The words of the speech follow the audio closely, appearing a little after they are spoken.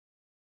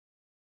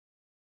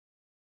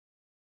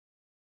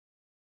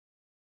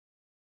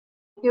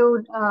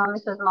you,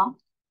 Mrs. Ma.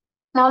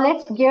 Now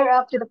let's gear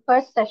up to the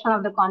first session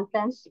of the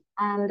conference.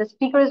 And the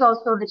speaker is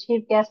also the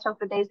chief guest of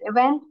today's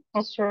event,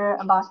 Mr.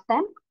 Abbas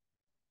Husain.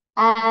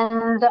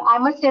 And I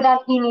must say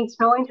that he needs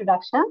no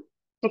introduction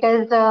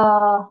because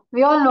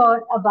we all know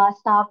Abbas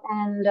Saab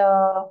and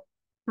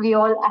we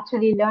all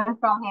actually learn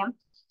from him.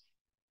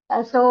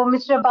 So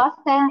Mr. Abbas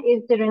Husain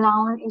is the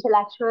renowned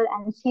intellectual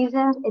and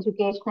seasoned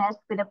educationist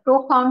with a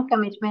profound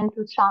commitment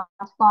to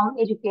transform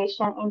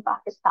education in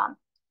Pakistan.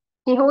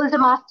 He holds a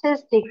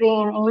master's degree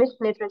in English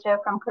literature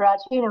from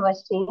Karachi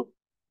University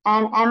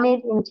and MA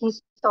in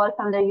TESOL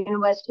from the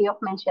University of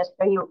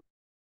Manchester, UK.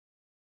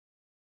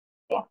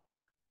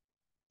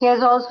 He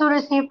has also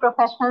received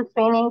professional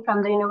training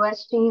from the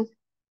universities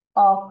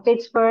of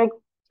Pittsburgh,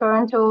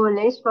 Toronto,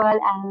 Louisville,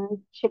 and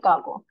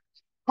Chicago.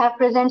 Have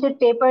presented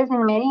papers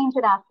in many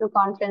international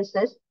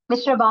conferences.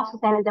 Mr. Abbas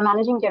Husain is the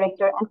managing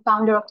director and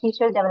founder of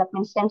Teacher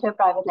Development Center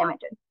Private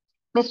Limited.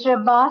 Mr.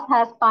 Abbas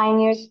has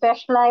pioneered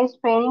specialized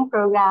training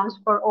programs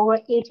for over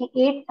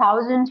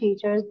 88,000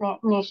 teachers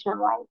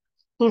nationwide.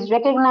 He is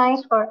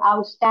recognized for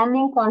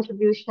outstanding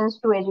contributions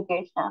to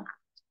education.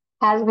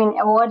 Has been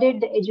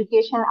awarded the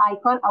Education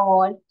Icon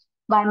Award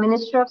by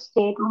Minister of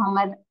State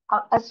Muhammad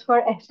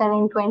Asfar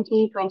Ehsan in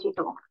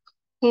 2022.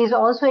 He is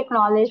also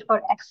acknowledged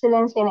for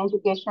excellence in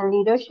educational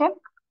leadership,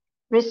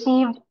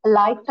 received a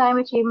Lifetime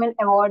Achievement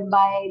Award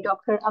by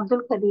Dr.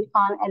 Abdul Qadir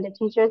Khan at the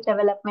Teachers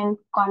Development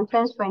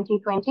Conference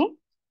 2020.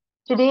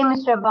 Today,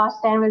 Mr. Abbas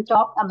Husain will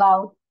talk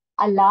about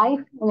a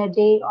life in a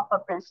day of a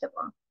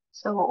principle.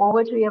 So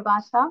over to you,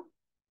 Abbas.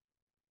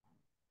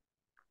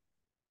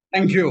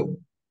 Thank you.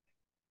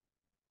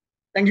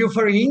 Thank you,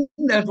 Fareen.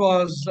 That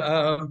was,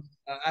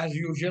 as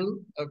usual,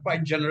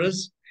 quite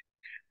generous.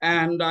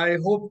 And I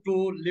hope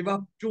to live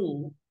up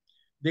to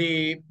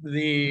the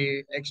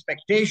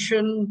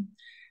expectation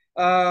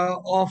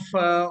of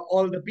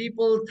all the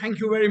people. Thank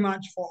you very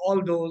much for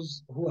all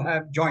those who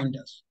have joined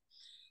us.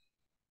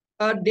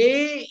 A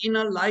day in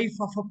a life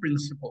of a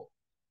principle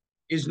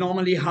is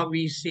normally how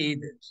we say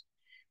this.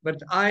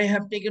 But I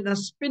have taken a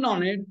spin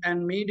on it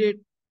and made it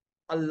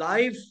a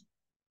life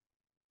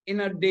in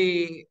a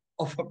day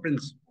of a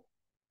principle.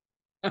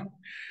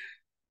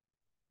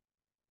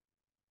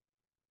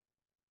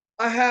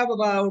 I have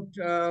about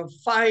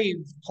 5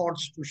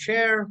 thoughts to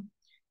share.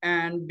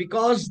 And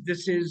because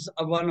this is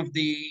one of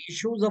the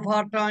issues of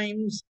our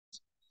times,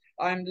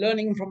 I'm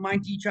learning from my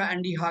teacher,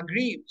 Andy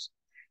Hargreaves,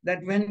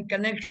 that when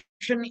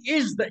connection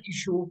is the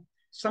issue,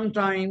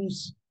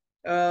 sometimes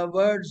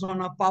words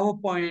on a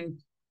PowerPoint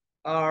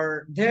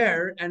are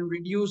there and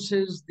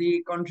reduces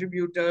the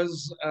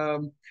contributor's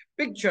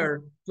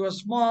picture to a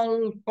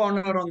small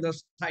corner on the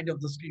side of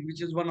the screen,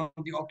 which is one of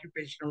the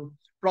occupational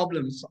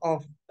problems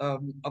of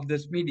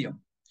this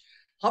medium.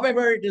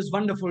 However, it is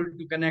wonderful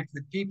to connect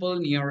with people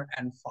near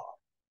and far.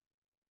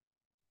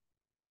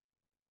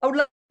 I would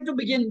like to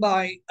begin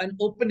by an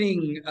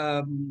opening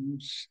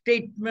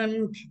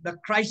statement. The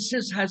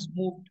crisis has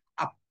moved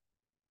up,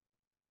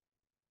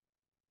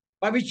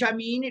 by which I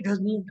mean it has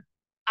moved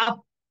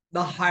up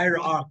the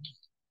hierarchy.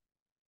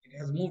 It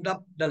has moved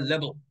up the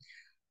level.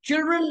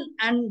 Children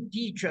and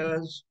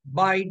teachers,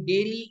 by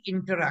daily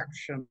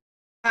interaction,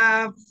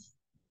 have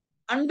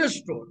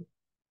understood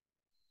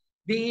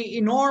the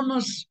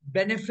enormous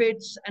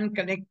benefits and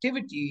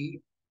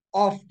connectivity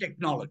of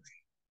technology.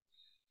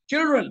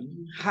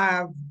 Children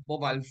have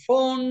mobile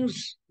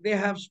phones, they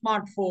have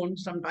smartphones,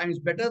 sometimes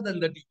better than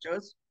the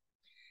teachers.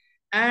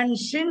 And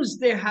since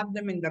they have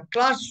them in the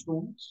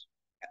classrooms,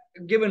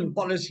 given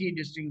policy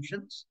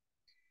distinctions,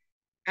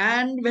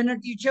 and when a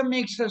teacher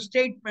makes a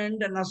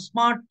statement and a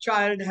smart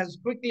child has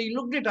quickly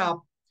looked it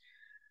up,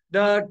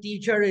 the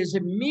teacher is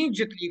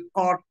immediately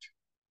caught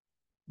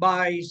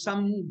by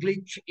some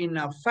glitch in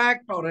a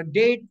fact or a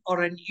date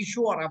or an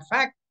issue or a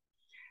fact.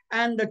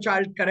 And the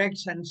child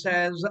corrects and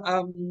says,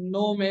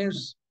 no,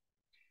 miss,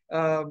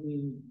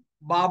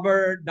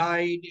 Babur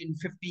died in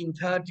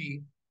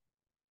 1530.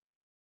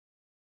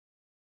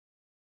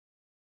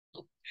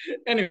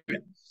 Anyway,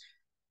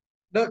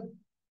 the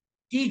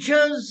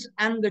teachers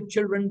and the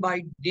children,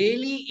 by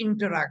daily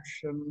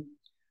interaction,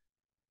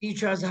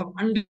 teachers have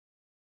understood.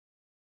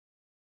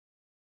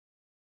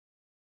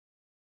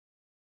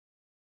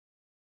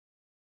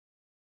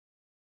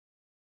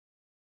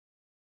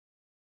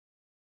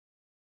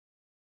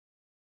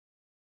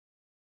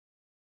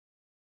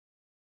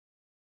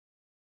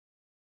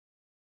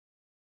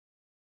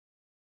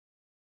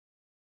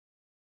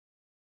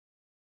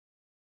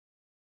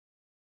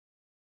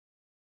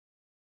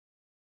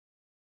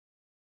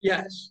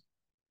 Yes.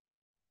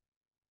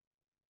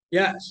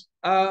 Yes.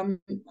 Am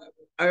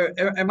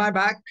I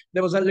back?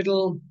 There was a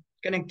little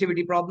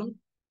connectivity problem.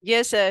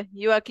 Yes, sir.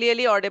 You are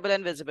clearly audible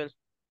and visible.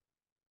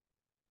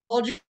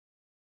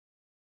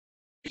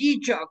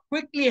 Teacher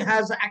quickly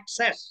has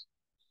access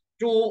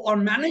to or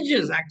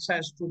manages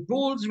access to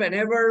tools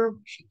whenever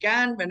she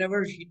can,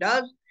 whenever she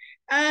does,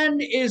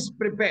 and is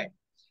prepared.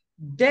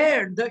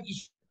 There, the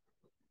issue.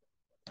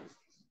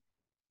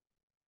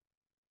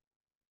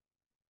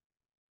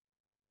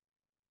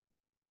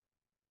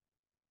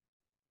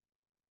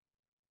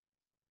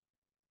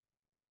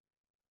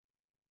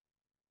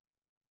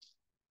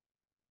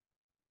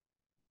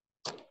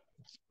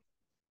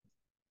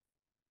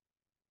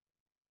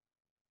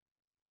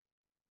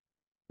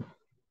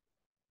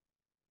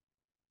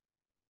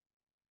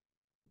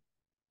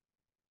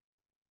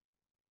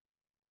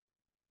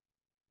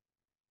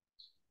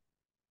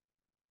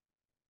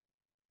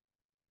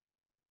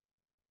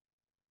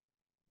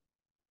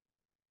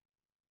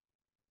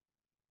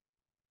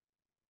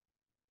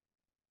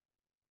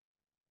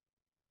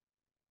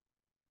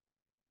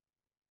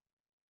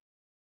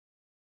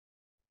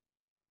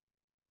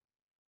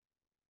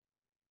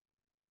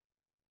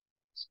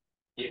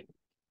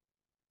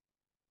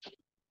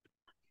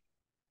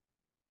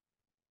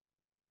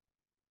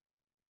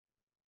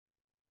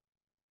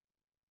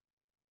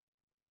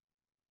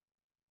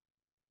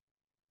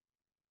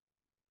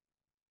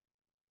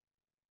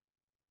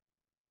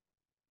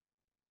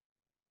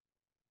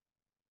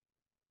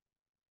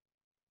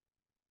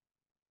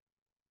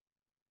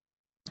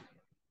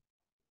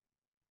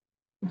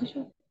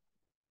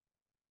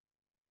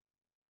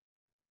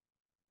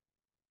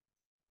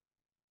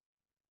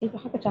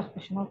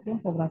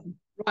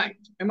 Right.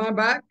 Am I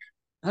back?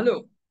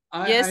 Hello.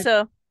 Yes, I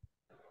sir.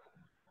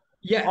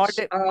 yes.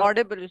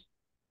 Audible.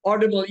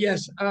 Audible.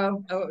 Yes.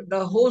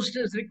 The host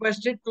is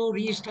requested to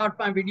restart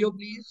my video,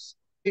 please.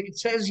 It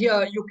says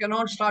here you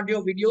cannot start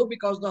your video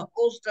because the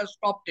host has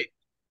stopped it.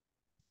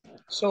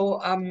 So,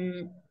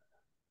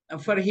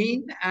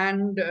 Farheen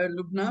and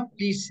Lubna,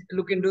 please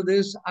look into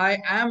this. I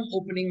am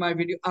opening my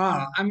video.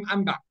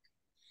 I'm back.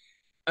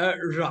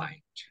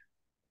 Right.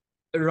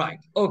 Right.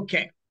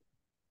 Okay.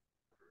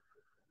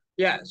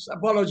 Yes.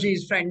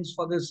 Apologies, friends,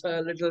 for this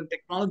little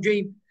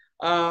technology.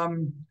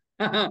 Um,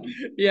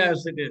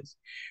 yes, it is.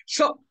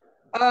 So,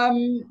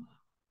 um,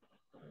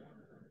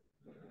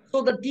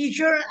 so the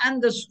teacher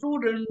and the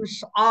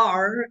students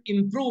are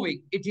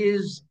improving. It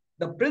is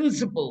the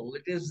principal,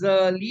 it is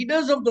the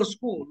leaders of the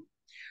school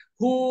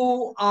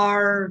who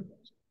are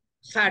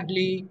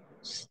sadly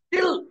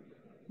still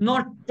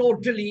not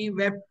totally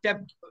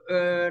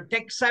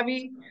tech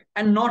savvy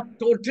and not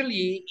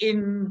totally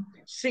in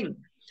sync.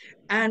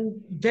 And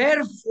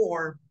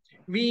therefore,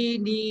 we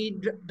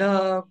need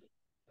the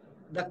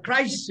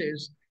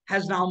crisis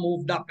has now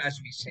moved up, as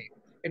we say.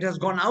 It has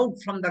gone out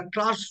from the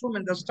classroom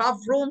and the staff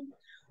room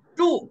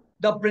to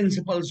the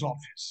principal's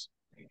office.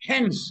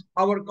 Hence,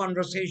 our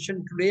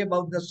conversation today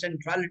about the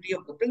centrality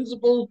of the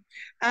principal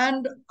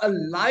and a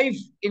life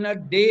in a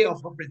day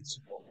of a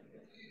principal.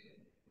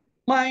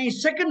 My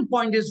second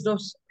point is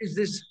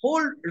this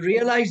whole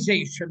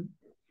realization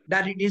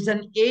that it is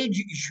an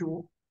age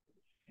issue,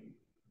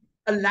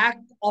 a lack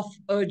of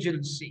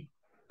urgency,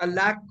 a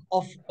lack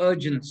of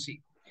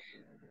urgency.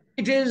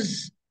 It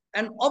is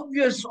an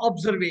obvious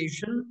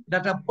observation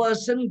that a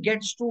person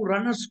gets to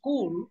run a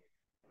school,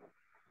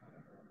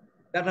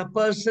 that a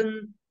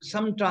person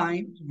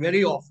sometimes,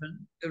 very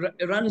often,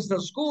 runs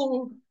the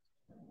school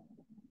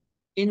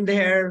in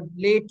their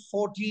late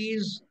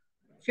 40s,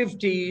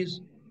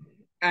 50s,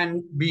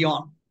 and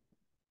beyond.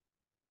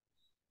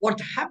 What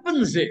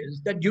happens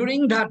is that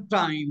during that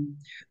time,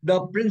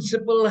 the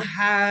principal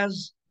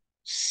has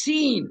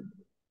seen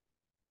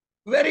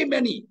very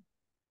many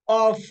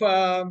of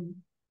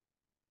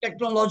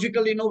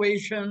technological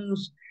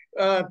innovations,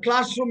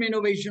 classroom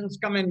innovations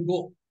come and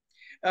go.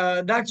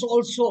 That's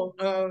also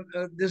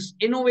this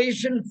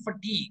innovation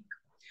fatigue.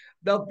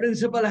 The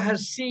principal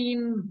has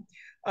seen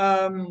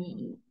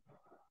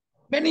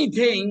many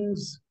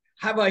things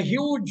have a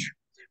huge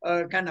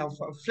kind of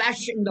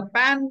flash in the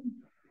pan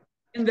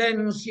and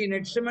then seen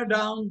it simmer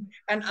down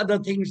and other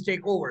things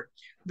take over.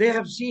 They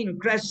have seen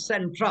crests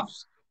and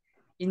troughs.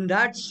 In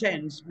that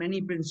sense, many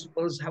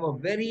principals have a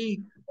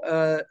very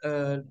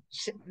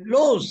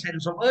low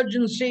sense of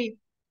urgency.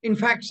 In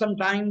fact,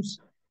 sometimes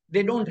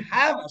they don't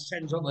have a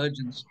sense of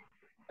urgency.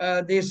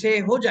 They say,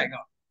 "Ho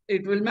jayega,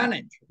 it will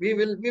manage. We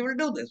will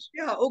do this.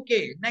 Yeah,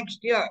 okay, next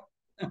year,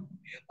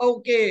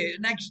 okay,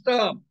 next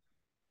term,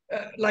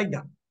 like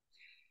that."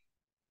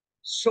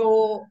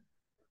 So,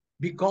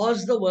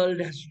 because the world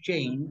has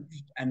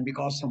changed and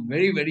because some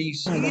very, very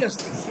serious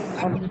things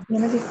have happened,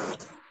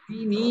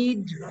 we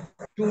need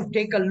to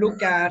take a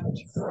look at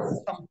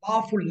some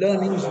powerful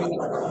learnings we need.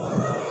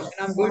 And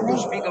I'm going to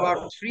speak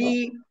about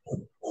three.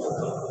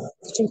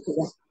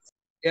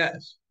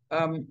 Yes.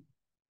 I'm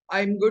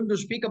going to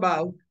speak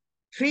about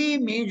three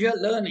major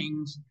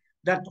learnings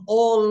that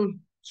all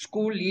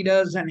school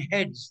leaders and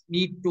heads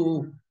need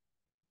to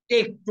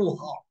take to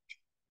heart.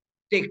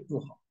 Take to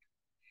heart.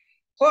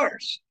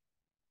 First,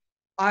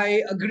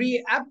 I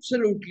agree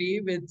absolutely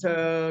with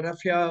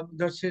Rafia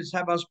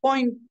Saba's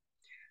point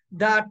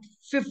that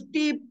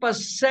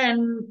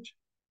 50%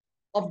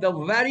 of the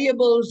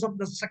variables of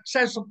the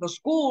success of the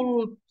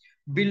school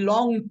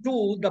belong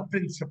to the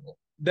principal,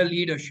 the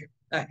leadership,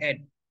 the head.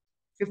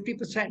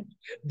 50%.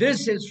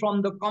 This is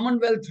from the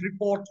Commonwealth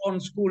Report on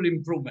School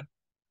Improvement.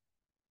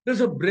 This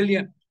is a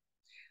brilliant.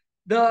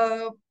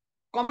 The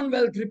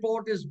Commonwealth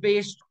Report is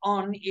based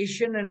on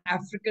Asian and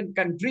African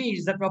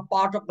countries that were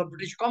part of the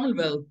British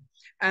Commonwealth.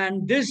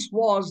 And this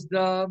was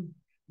the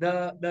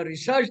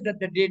research that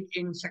they did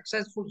in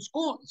successful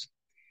schools.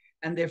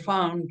 And they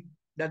found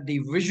that the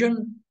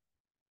vision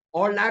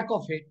or lack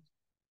of it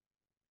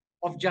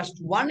of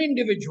just one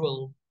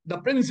individual, the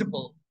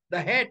principal,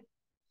 the head,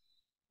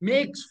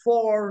 makes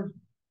for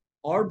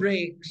or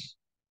breaks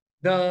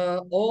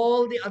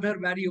all the other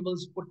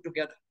variables put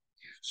together.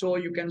 So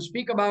you can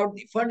speak about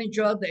the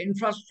furniture, the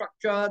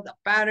infrastructure, the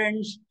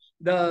parents,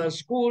 the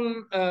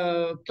school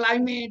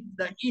climate,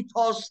 the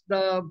ethos,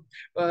 the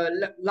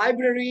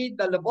library,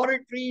 the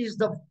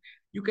laboratories.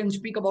 You can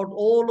speak about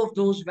all of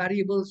those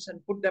variables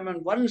and put them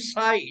on one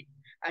side,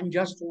 and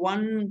just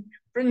one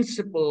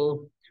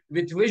principal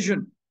with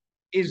vision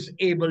is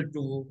able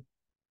to,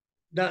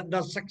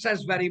 the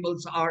success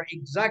variables are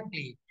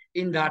exactly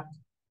in that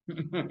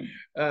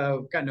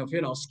kind of,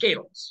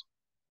 scales.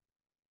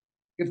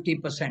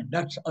 50%,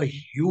 that's a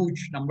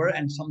huge number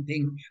and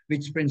something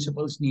which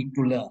principals need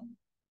to learn.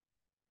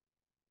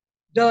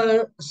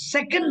 The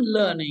second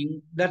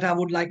learning that I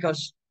would like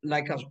us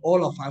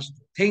all of us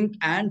to think,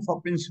 and for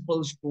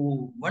principals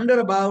to wonder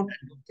about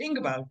and to think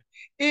about,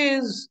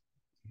 is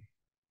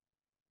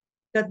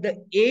that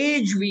the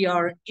age we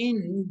are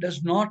in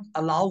does not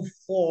allow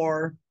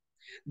for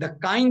the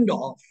kind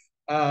of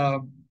uh,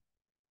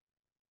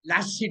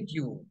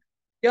 lassitude.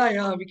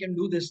 Yeah, we can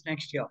do this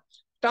next year.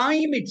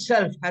 Time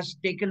itself has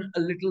taken a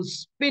little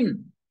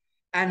spin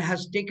and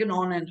has taken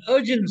on an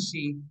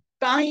urgency.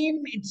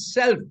 Time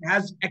itself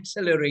has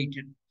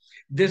accelerated.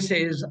 This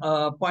is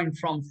a point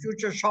from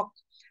Future Shock,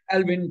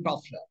 Alvin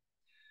Toffler.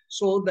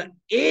 So the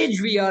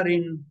age we are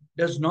in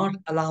does not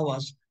allow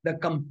us the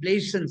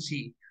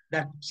complacency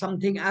that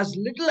something as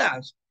little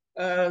as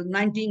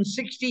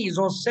 1960s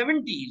or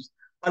 70s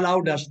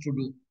allowed us to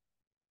do.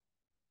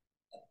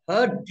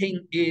 Third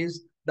thing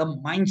is the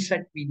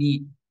mindset we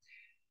need.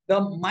 The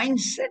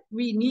mindset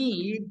we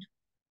need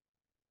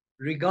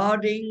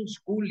regarding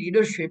school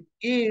leadership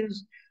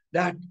is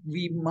that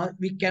we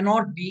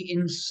cannot be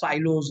in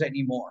silos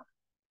anymore.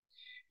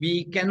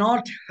 We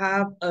cannot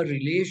have a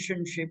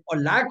relationship or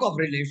lack of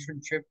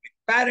relationship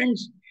with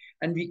parents,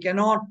 and we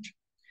cannot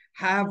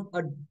have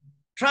a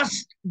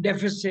trust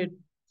deficit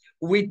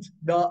with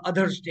the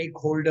other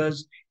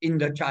stakeholders in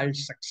the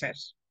child's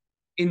success,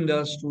 in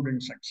the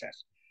student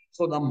success.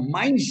 So the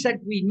mindset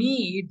we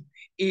need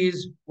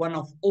is one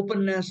of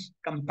openness,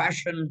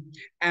 compassion,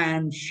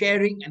 and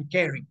sharing and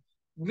caring.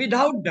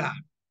 Without that,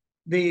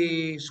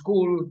 the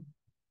school,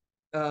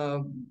 uh,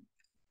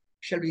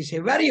 shall we say,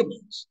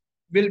 variables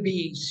will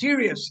be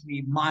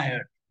seriously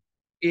mired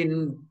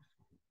in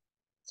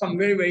some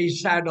very, very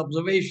sad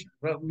observations,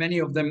 many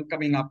of them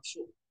coming up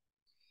soon.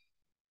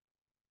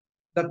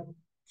 The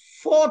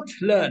fourth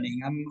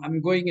learning,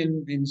 I'm going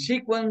in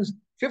sequence,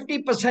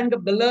 50%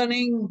 of the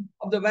learning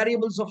of the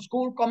variables of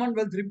school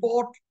Commonwealth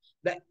report.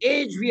 The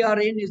age we are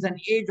in is an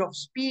age of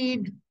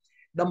speed.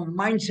 The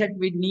mindset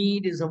we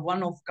need is a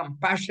one of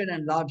compassion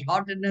and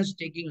large-heartedness,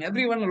 taking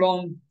everyone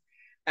along.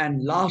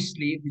 And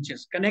lastly, which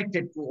is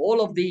connected to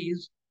all of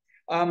these,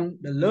 the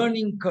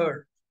learning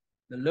curve.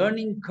 The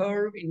learning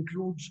curve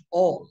includes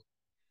all.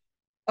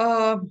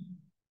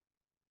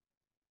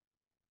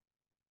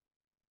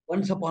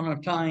 Once upon a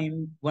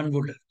time, one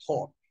would have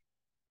thought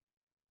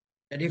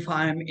that if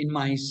I'm in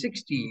my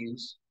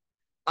 60s,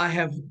 I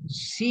have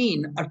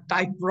seen a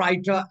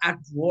typewriter at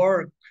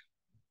work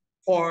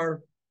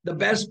for the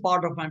best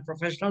part of my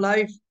professional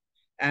life.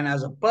 And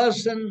as a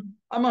person,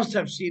 I must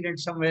have seen it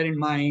somewhere in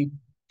my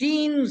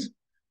teens.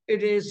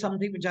 It is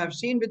something which I've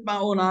seen with my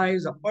own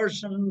eyes, a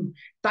person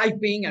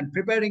typing and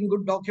preparing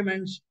good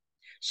documents.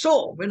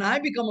 So when I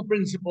become a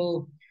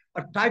principal,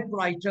 a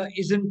typewriter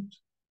isn't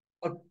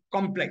a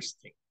complex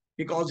thing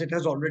because it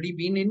has already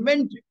been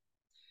invented.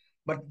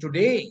 But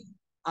today,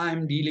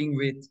 I'm dealing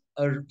with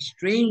a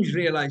strange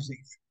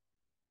realization.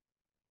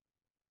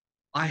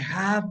 I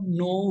have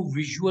no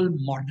visual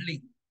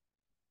modeling.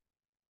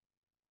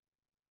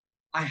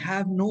 I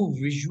have no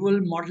visual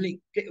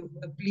modeling.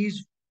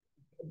 Please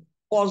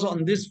pause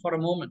on this for a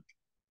moment.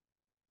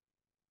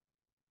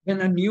 When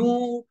a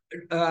new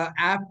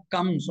app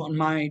comes on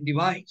my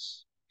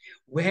device,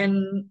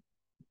 when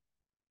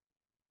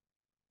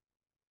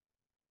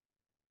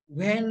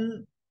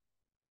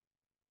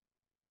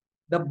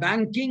the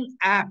banking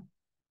app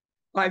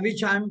by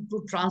which I'm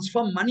to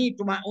transfer money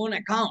to my own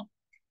account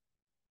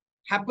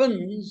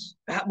happens,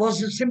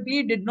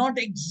 simply did not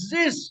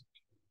exist.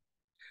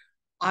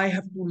 I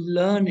have to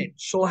learn it.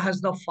 So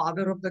has the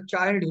father of the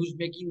child who's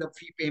making the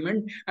fee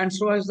payment, and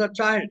so has the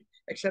child,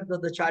 except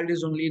that the child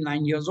is only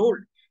 9 years old.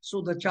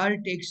 So the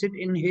child takes it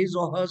in his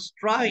or her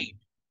stride.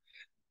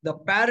 The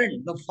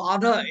parent, the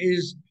father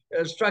is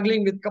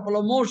struggling with a couple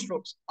of more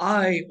strokes.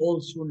 I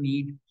also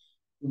need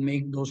to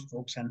make those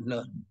strokes and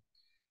learn.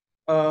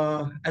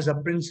 As a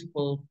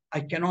principal,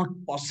 I cannot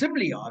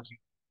possibly argue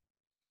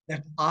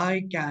that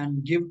I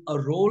can give a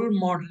role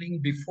modeling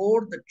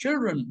before the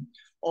children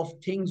of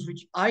things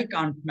which I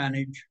can't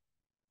manage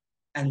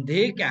and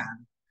they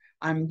can.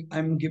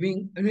 I'm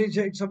giving,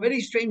 it's a very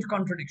strange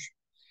contradiction.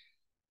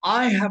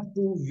 I have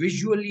to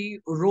visually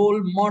role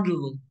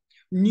model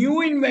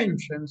new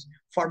inventions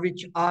for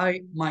which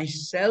I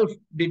myself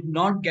did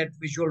not get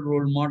visual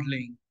role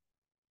modeling.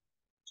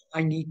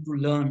 I need to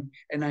learn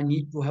and I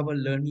need to have a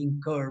learning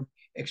curve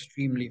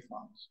extremely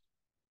fast.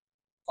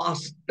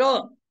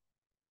 Faster,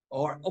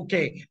 or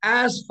okay,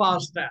 as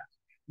fast as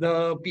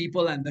the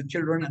people and the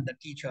children and the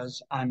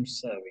teachers I'm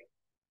serving.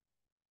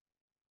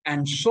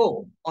 And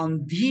so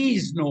on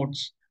these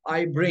notes,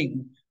 I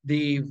bring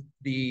the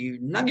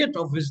nugget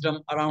of wisdom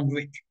around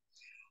which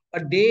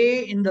a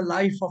day in the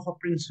life of a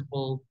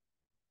principal,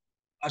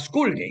 a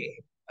school day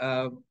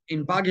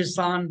in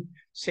Pakistan,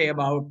 say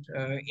about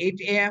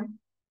 8 a.m.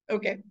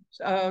 Okay,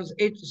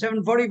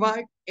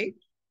 7:45, 8.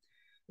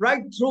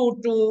 right through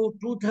to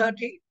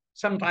 2:30,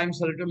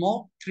 sometimes a little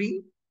more,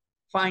 3,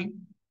 fine.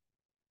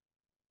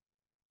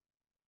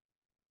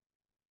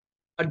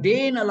 A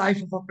day in a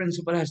life of a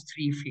principal has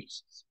 3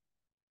 phases.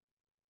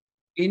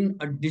 In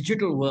a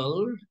digital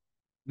world,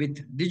 with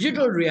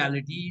digital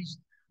realities,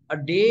 a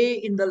day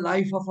in the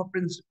life of a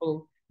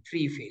principal,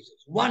 3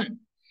 phases. 1,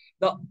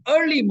 the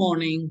early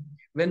morning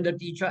when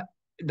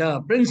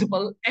the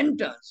principal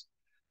enters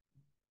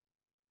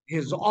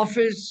his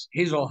office,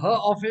 his or her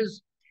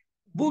office,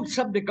 boots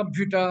up the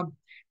computer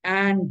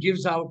and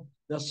gives out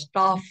the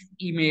staff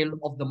email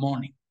of the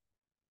morning.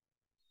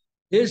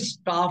 This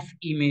staff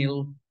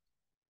email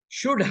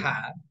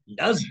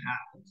does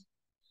have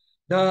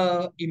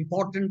the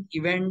important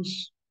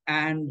events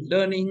and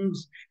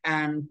learnings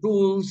and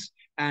tools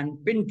and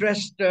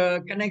Pinterest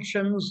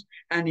connections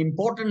and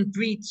important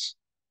tweets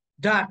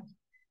that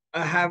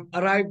have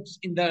arrived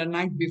in the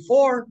night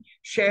before,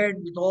 shared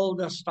with all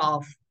the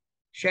staff,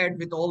 shared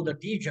with all the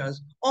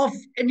teachers of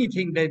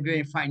anything that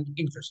they find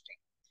interesting.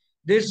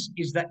 This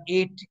is the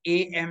 8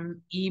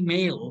 a.m.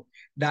 email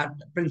that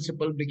the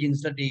principal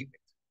begins the day with.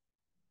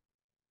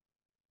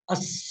 A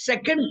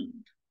second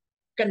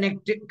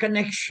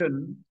connection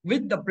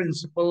with the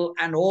principal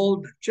and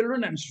all the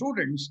children and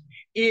students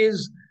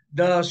is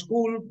the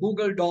school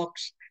Google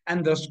Docs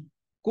and the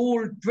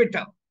school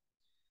Twitter.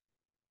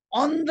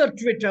 On the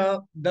Twitter,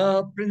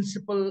 the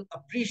principal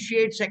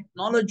appreciates,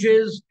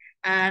 acknowledges,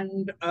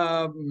 and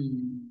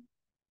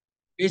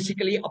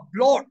basically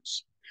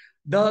applauds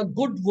the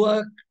good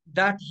work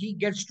that he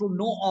gets to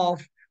know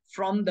of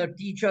from the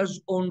teacher's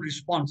own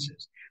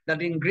responses.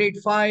 That in grade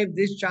 5,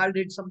 this child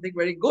did something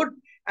very good,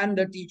 and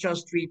the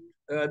teacher's tweet,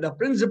 the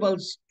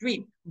principal's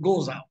tweet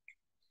goes out.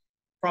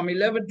 From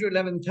 11 to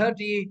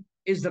 11:30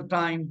 is the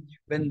time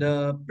when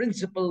the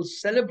principal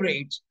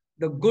celebrates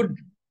the good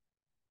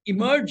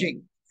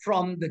emerging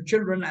from the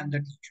children and the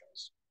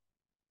teachers.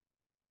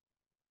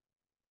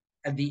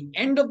 At the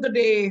end of the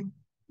day,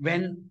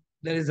 when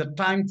there is a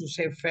time to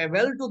say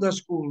farewell to the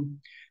school,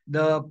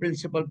 the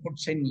principal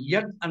puts in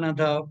yet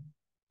another,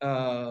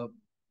 shall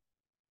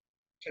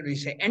we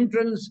say,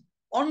 entrance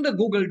on the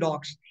Google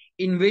Docs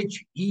in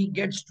which he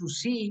gets to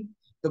see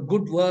the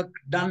good work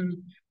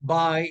done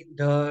by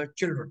the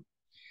children,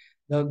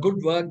 the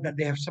good work that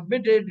they have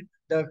submitted,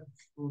 the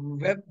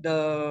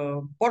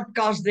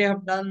podcasts they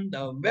have done,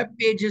 the web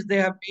pages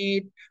they have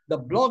made, the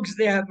blogs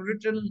they have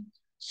written,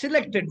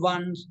 selected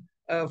ones,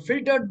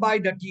 filtered by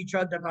the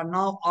teacher that are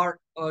now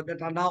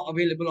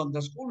available on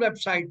the school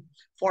website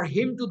for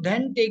him to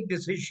then take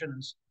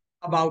decisions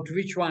about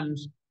which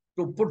ones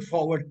to put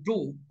forward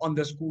to on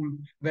the school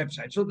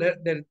website. So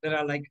there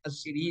are like a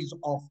series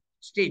of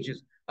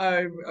stages.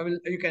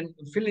 You can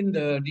fill in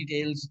the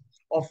details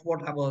of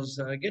what I was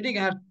getting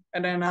at,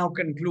 and I now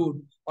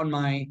conclude on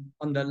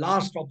the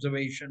last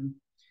observation.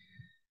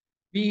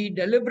 We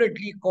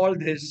deliberately call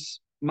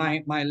this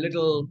my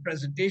little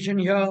presentation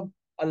here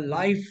a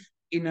life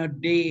in a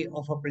day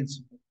of a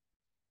principal,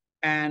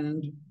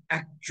 and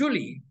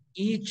actually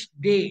each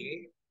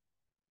day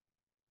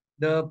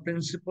the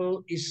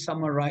principal is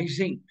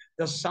summarizing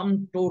the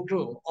sum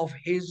total of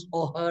his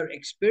or her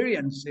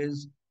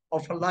experiences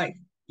of a life.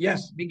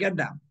 Yes, we get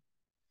that.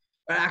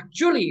 But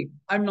actually,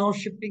 I'm now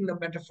shifting the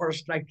metaphor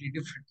slightly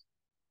different.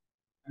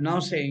 I'm now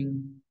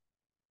saying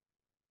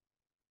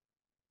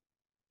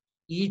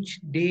each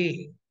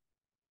day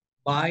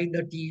by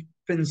the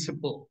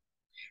principal,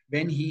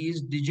 when he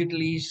is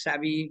digitally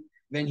savvy,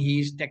 when he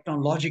is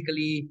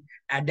technologically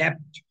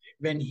adept,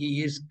 when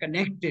he is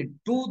connected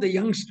to the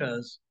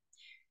youngsters,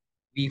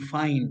 we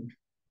find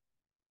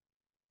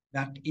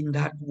that in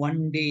that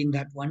one day, in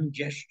that one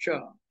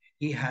gesture,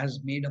 he has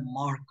made a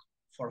mark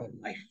for a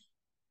life.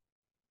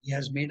 He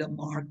has made a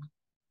mark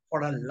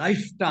for a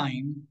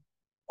lifetime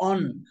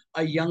on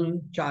a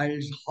young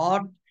child's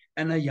heart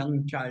and a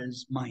young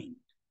child's mind.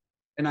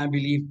 And I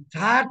believe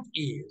that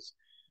is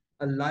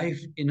a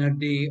life in a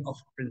day of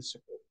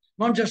principle.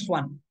 Not just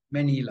one,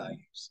 many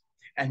lives.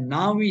 And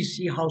now we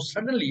see how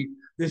suddenly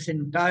this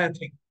entire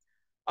thing,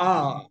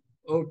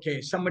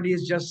 okay, somebody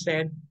has just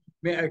said,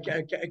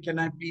 can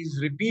I please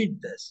repeat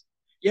this?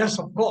 Yes,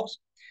 of course.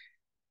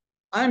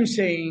 I'm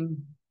saying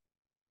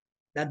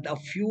that a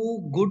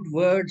few good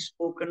words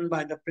spoken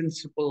by the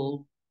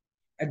principal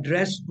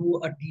addressed to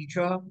a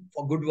teacher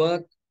for good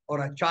work,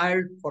 or a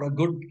child for a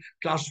good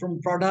classroom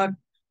product,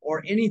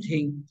 or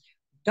anything,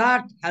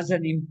 that has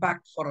an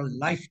impact for a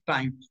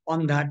lifetime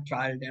on that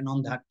child and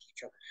on that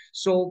teacher.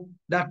 So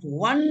that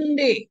one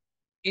day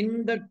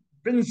in the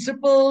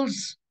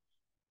principal's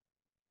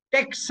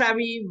tech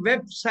savvy,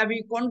 web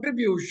savvy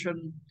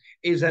contribution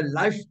is a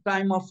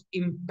lifetime of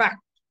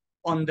impact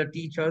on the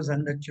teachers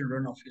and the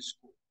children of his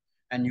school.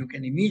 And you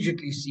can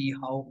immediately see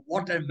how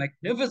what a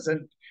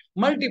magnificent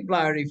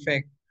multiplier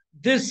effect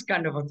this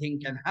kind of a thing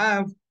can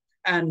have.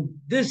 And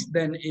this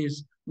then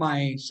is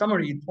my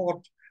summary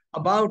thought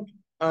about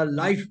a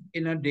life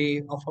in a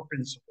day of a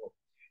principal.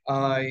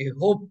 I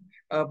hope,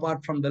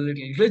 apart from the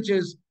little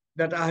glitches,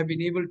 that I have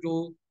been able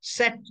to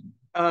set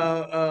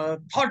a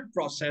thought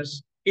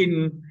process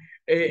in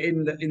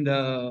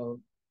the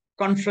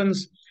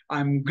conference.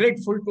 I'm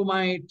grateful to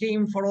my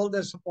team for all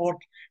their support.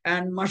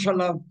 And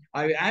mashallah,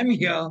 I am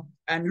here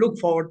and look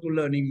forward to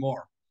learning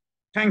more.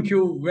 Thank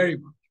you very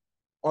much.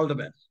 All the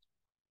best.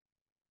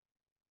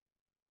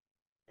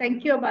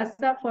 Thank you,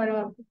 Abasa, for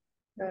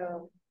a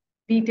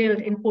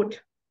detailed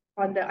input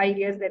on the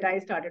ideas that I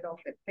started off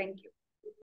with. Thank you.